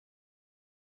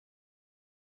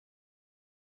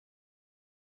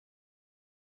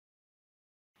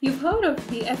You've heard of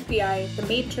the FBI, the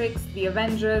Matrix, the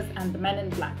Avengers, and the Men in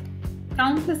Black.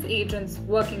 Countless agents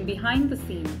working behind the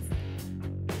scenes.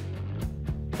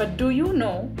 But do you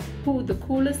know who the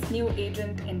coolest new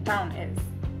agent in town is?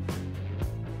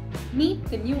 Meet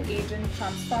the new agent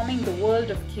transforming the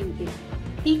world of QA,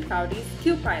 Pcloudy's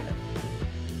Qpilot,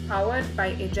 powered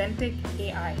by Agentic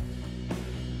AI.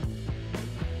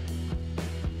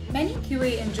 Many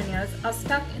QA engineers are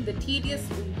stuck in the tedious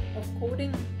loop of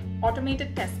coding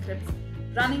automated test scripts,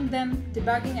 running them,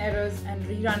 debugging errors, and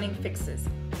rerunning fixes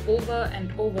over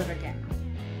and over again.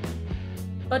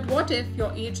 But what if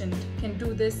your agent can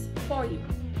do this for you?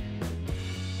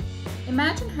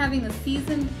 Imagine having a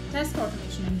seasoned test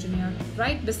automation engineer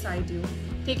right beside you,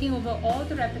 taking over all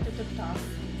the repetitive tasks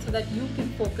so that you can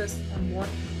focus on what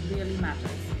really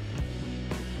matters.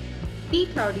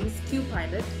 Pcloudy's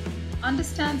Qpilot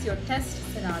understands your test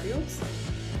scenarios,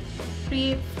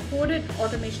 creates coded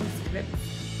automation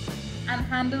scripts, and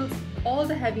handles all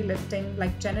the heavy lifting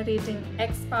like generating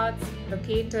XPaths,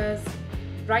 locators,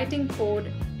 writing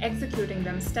code, executing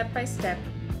them step by step,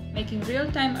 making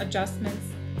real-time adjustments,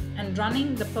 and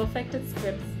running the perfected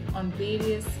scripts on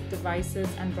various devices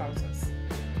and browsers.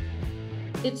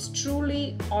 It's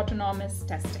truly autonomous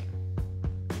testing.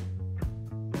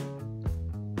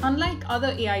 Unlike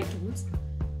other AI tools,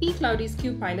 Pcloudy's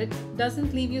Qpilot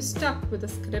doesn't leave you stuck with a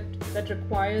script that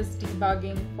requires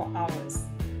debugging for hours.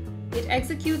 It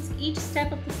executes each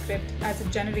step of the script as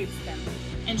it generates them,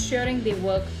 ensuring they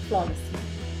work flawlessly.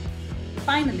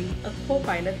 Finally, a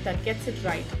co-pilot that gets it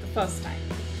right the first time.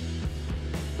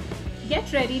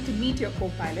 Get ready to meet your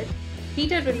co-pilot.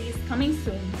 Beta release coming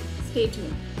soon. Stay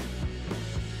tuned.